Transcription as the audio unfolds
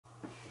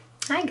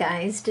Hi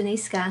guys,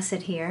 Denise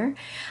Gossett here.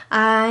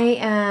 I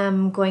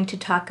am going to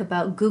talk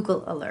about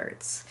Google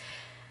Alerts.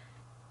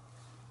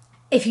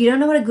 If you don't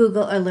know what a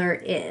Google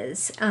Alert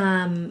is,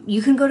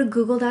 you can go to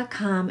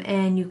google.com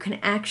and you can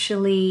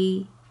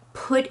actually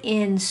put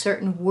in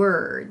certain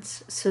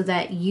words so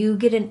that you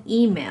get an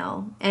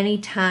email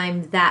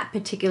anytime that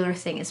particular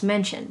thing is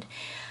mentioned.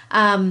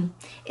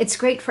 It's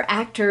great for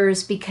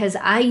actors because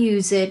I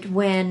use it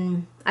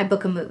when I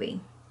book a movie.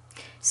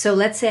 So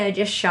let's say I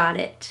just shot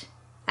it.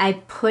 I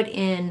put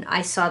in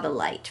I saw the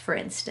light, for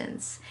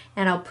instance,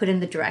 and I'll put in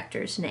the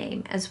director's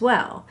name as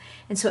well.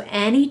 And so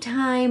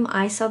anytime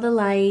I saw the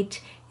light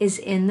is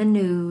in the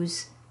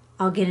news,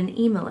 I'll get an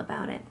email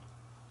about it.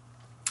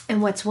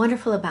 And what's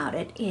wonderful about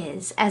it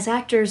is, as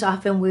actors,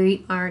 often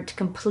we aren't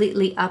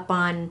completely up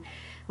on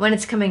when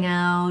it's coming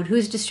out,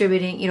 who's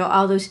distributing,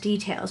 all those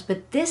details.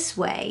 But this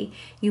way,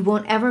 you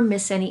won't ever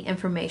miss any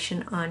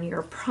information on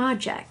your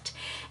project.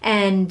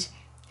 And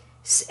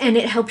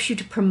it helps you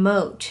to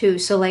promote too.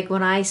 So like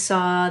when I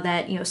saw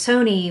that,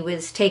 Sony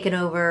was taken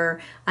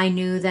over, I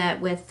knew that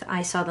with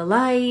I Saw the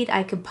Light,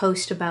 I could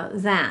post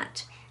about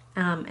that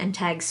and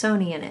tag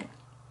Sony in it.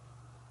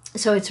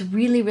 So it's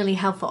really, really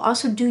helpful.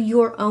 Also do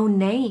your own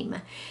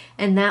name.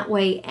 And that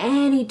way,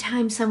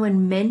 anytime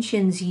someone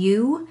mentions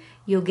you,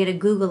 you'll get a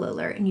Google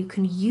alert and you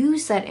can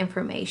use that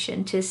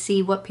information to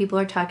see what people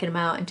are talking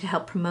about and to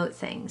help promote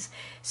things.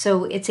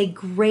 So it's a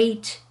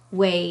great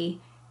way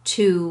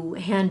to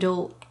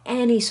handle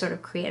any sort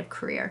of creative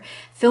career.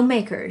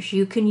 Filmmakers,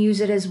 you can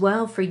use it as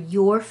well for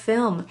your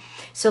film.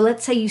 So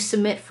let's say you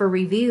submit for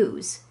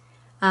reviews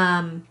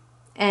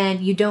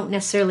and you don't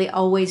necessarily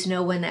always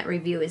know when that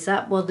review is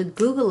up. Well, the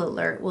Google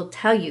alert will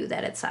tell you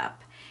that it's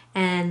up,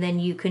 and then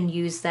you can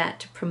use that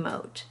to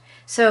promote.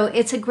 So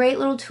it's a great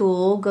little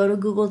tool. Go to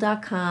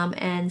google.com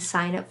and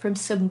sign up for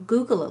some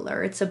Google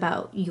alerts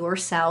about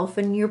yourself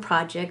and your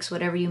projects,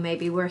 whatever you may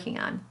be working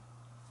on.